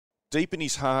Deep in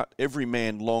his heart, every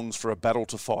man longs for a battle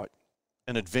to fight,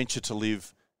 an adventure to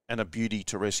live, and a beauty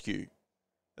to rescue.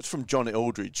 That's from John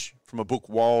Eldridge, from a book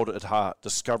Wild at Heart,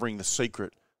 Discovering the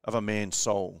Secret of a Man's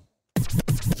Soul.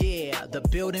 Yeah, the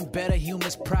Building Better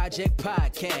Humans Project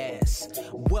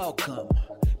podcast. Welcome.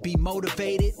 Be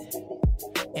motivated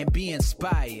and be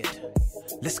inspired.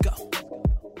 Let's go.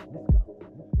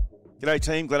 G'day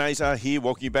team, Glenn Azar here,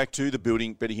 welcome you back to the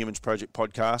Building Better Humans Project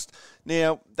podcast.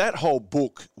 Now, that whole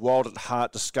book, Wild at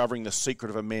Heart, Discovering the Secret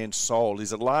of a Man's Soul,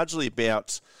 is largely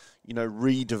about,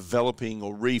 redeveloping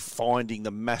or refinding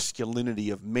the masculinity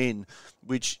of men,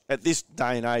 which at this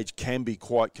day and age can be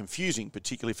quite confusing,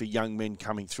 particularly for young men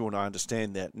coming through, and I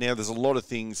understand that. Now, there's a lot of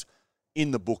things in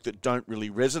the book that don't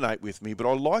really resonate with me, but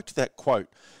I liked that quote,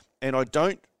 and I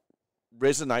don't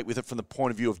resonate with it from the point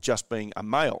of view of just being a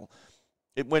male.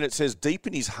 When it says, deep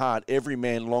in his heart, every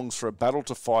man longs for a battle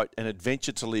to fight, an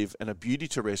adventure to live, and a beauty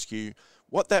to rescue,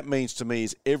 what that means to me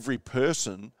is every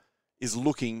person is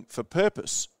looking for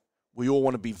purpose. We all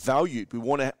want to be valued.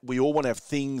 We all want to have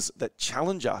things that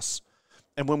challenge us.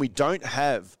 And when we don't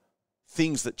have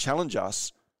things that challenge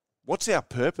us, what's our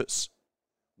purpose?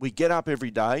 We get up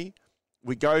every day.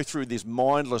 We go through this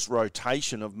mindless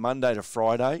rotation of Monday to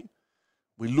Friday.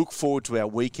 We look forward to our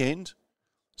weekend.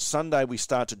 Sunday, we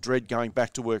start to dread going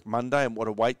back to work Monday and what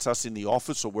awaits us in the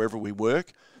office or wherever we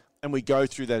work, and we go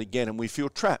through that again and we feel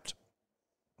trapped.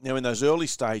 Now, in those early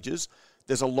stages,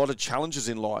 there's a lot of challenges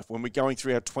in life when we're going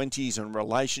through our 20s and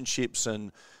relationships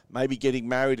and maybe getting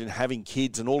married and having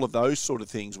kids and all of those sort of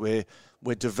things where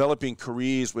we're developing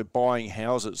careers, we're buying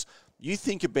houses. You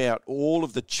think about all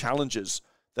of the challenges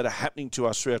that are happening to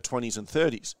us through our 20s and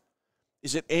 30s.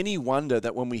 Is it any wonder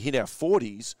that when we hit our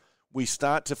 40s, we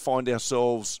start to find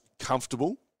ourselves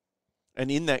comfortable and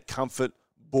in that comfort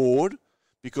bored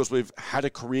because we've had a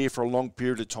career for a long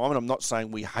period of time? And I'm not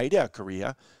saying we hate our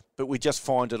career, but we just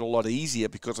find it a lot easier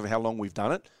because of how long we've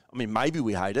done it. I mean, maybe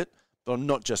we hate it, but I'm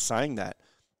not just saying that.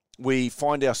 We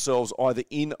find ourselves either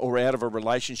in or out of a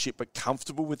relationship but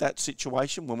comfortable with that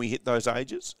situation when we hit those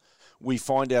ages. We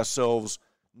find ourselves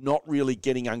not really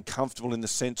getting uncomfortable in the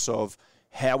sense of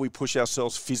how we push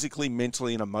ourselves physically,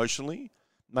 mentally, and emotionally.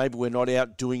 Maybe we're not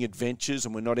out doing adventures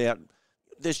and we're not out.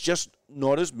 There's just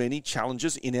not as many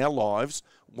challenges in our lives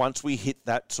once we hit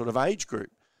that sort of age group.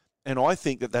 And I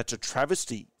think that that's a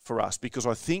travesty for us because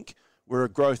I think we're a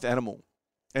growth animal.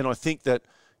 And I think that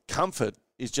comfort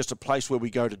is just a place where we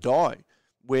go to die,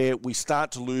 where we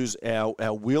start to lose our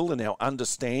will and our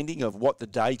understanding of what the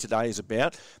day-to-day is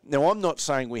about. Now, I'm not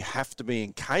saying we have to be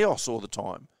in chaos all the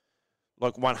time.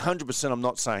 Like 100% I'm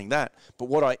not saying that. But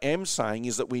what I am saying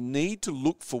is that we need to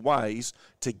look for ways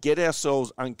to get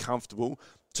ourselves uncomfortable,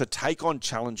 to take on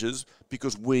challenges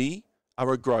because we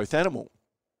are a growth animal.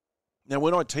 Now,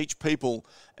 when I teach people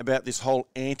about this whole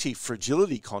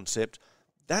anti-fragility concept,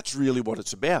 that's really what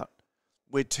it's about.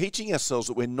 We're teaching ourselves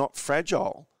that we're not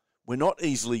fragile. We're not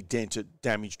easily dented,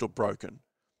 damaged, or broken.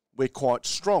 We're quite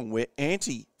strong. We're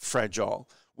anti-fragile.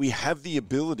 We have the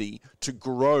ability to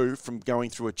grow from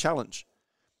going through a challenge.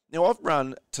 Now, I've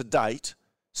run, to date,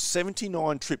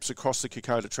 79 trips across the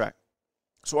Kokoda Track.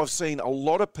 So I've seen a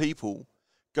lot of people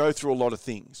go through a lot of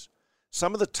things.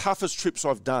 Some of the toughest trips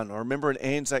I've done, I remember an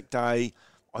Anzac Day,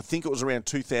 I think it was around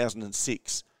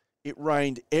 2006. It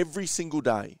rained every single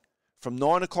day, from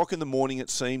 9 o'clock in the morning, it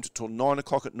seemed, till 9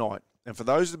 o'clock at night. And for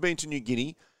those that have been to New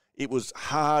Guinea, it was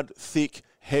hard, thick,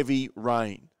 heavy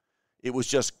rain. It was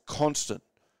just constant.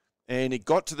 And it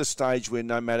got to the stage where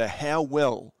no matter how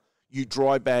well you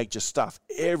dry bagged your stuff,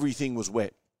 everything was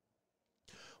wet.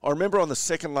 I remember on the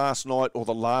second last night or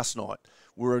the last night,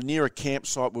 we were near a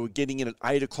campsite. We were getting in at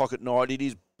 8 o'clock at night. It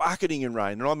is bucketing in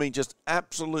rain, and I mean just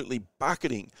absolutely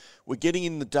bucketing. We're getting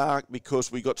in the dark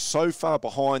because we got so far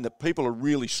behind that people are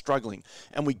really struggling.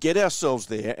 And we get ourselves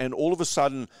there, and all of a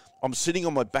sudden, I'm sitting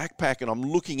on my backpack, and I'm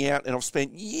looking out, and I've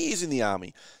spent years in the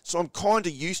army. So I'm kind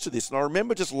of used to this. And I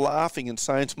remember just laughing and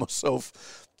saying to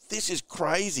myself, this is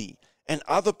crazy. And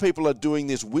other people are doing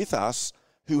this with us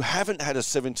who haven't had a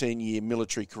 17-year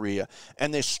military career,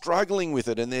 and they're struggling with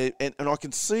it, and I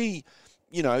can see,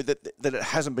 that it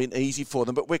hasn't been easy for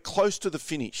them, but we're close to the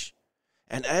finish.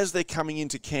 And as they're coming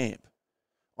into camp,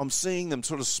 I'm seeing them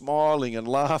sort of smiling and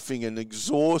laughing and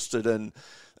exhausted, and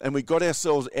we got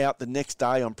ourselves out the next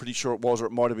day, I'm pretty sure it was, or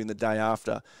it might have been the day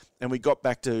after, and we got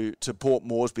back to Port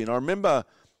Moresby. And I remember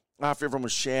after everyone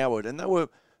was showered, and they were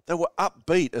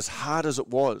upbeat as hard as it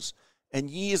was. And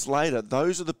years later,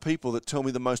 those are the people that tell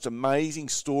me the most amazing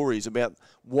stories about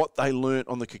what they learnt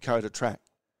on the Kokoda Track.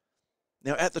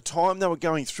 Now, at the time they were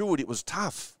going through it, it was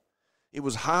tough. It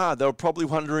was hard. They were probably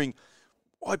wondering,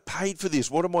 I paid for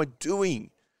this. What am I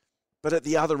doing? But at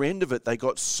the other end of it, they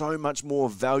got so much more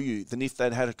value than if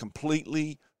they'd had a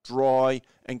completely dry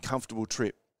and comfortable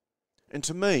trip. And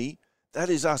to me, that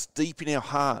is us deep in our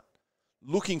heart,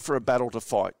 looking for a battle to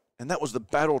fight. And that was the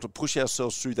battle to push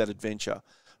ourselves through that adventure,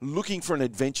 looking for an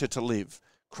adventure to live,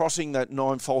 crossing that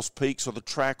 9 false peaks or the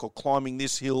track or climbing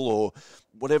this hill or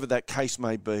whatever that case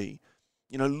may be.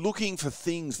 You know, looking for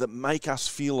things that make us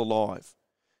feel alive.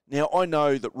 Now, I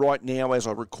know that right now, as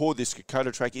I record this,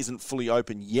 Kokoda Track isn't fully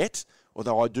open yet,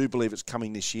 although I do believe it's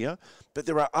coming this year. But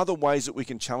there are other ways that we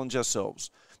can challenge ourselves.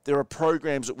 There are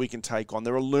programs that we can take on.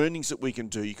 There are learnings that we can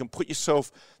do. You can put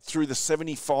yourself through the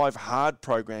 75 Hard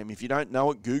program. If you don't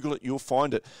know it, Google it, you'll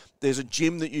find it. There's a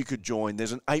gym that you could join.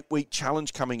 There's an 8-week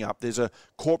challenge coming up. There's a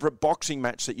corporate boxing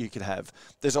match that you could have.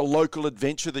 There's a local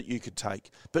adventure that you could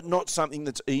take, but not something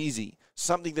that's easy,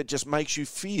 something that just makes you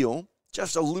feel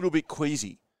just a little bit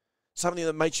queasy. Something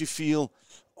that makes you feel,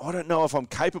 I don't know if I'm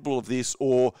capable of this,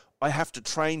 or I have to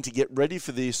train to get ready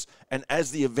for this. And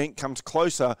as the event comes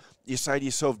closer, you say to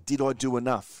yourself, did I do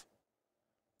enough?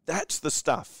 That's the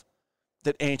stuff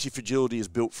that anti-fragility is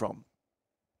built from.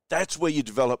 That's where you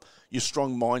develop your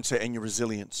strong mindset and your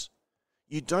resilience.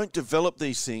 You don't develop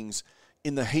these things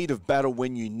in the heat of battle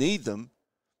when you need them.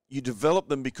 You develop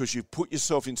them because you put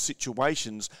yourself in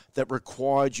situations that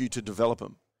required you to develop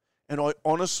them. And I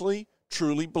honestly,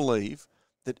 truly believe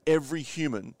that every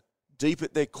human, deep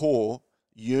at their core,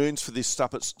 yearns for this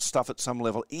stuff at some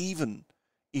level, even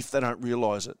if they don't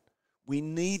realize it. We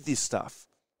need this stuff.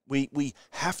 We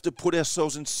have to put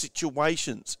ourselves in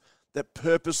situations that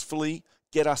purposefully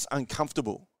get us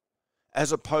uncomfortable,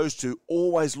 as opposed to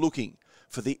always looking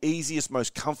for the easiest,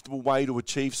 most comfortable way to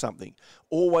achieve something.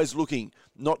 Always looking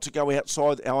not to go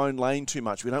outside our own lane too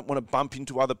much. We don't want to bump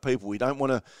into other people. We don't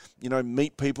want to,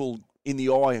 meet people in the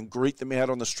eye and greet them out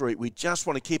on the street. We just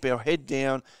want to keep our head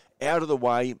down, out of the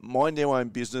way, mind our own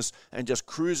business, and just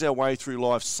cruise our way through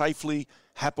life safely,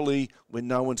 happily, when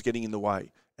no one's getting in the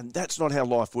way. And that's not how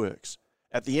life works.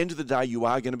 At the end of the day, you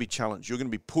are going to be challenged. You're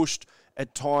going to be pushed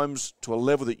at times to a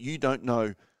level that you don't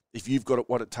know if you've got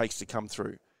what it takes to come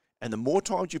through. And the more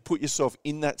times you put yourself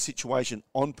in that situation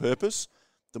on purpose,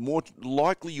 the more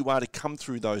likely you are to come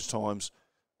through those times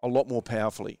a lot more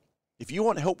powerfully. If you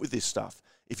want help with this stuff,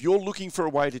 if you're looking for a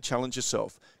way to challenge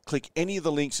yourself, click any of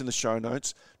the links in the show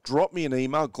notes, drop me an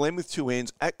email,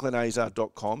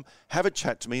 glenn@glenazar.com, have a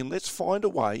chat to me, and let's find a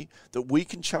way that we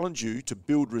can challenge you to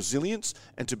build resilience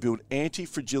and to build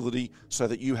anti-fragility so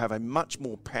that you have a much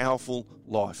more powerful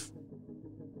life.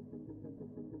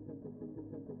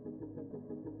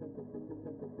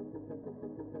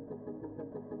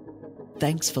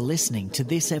 Thanks for listening to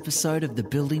this episode of the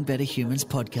Building Better Humans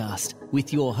podcast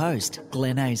with your host,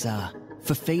 Glenn Azar.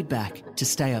 For feedback, to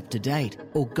stay up to date,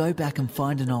 or go back and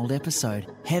find an old episode,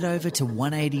 head over to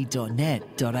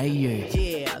 180.net.au.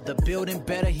 Yeah, the Building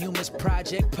Better Humans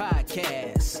Project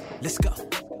podcast. Let's go.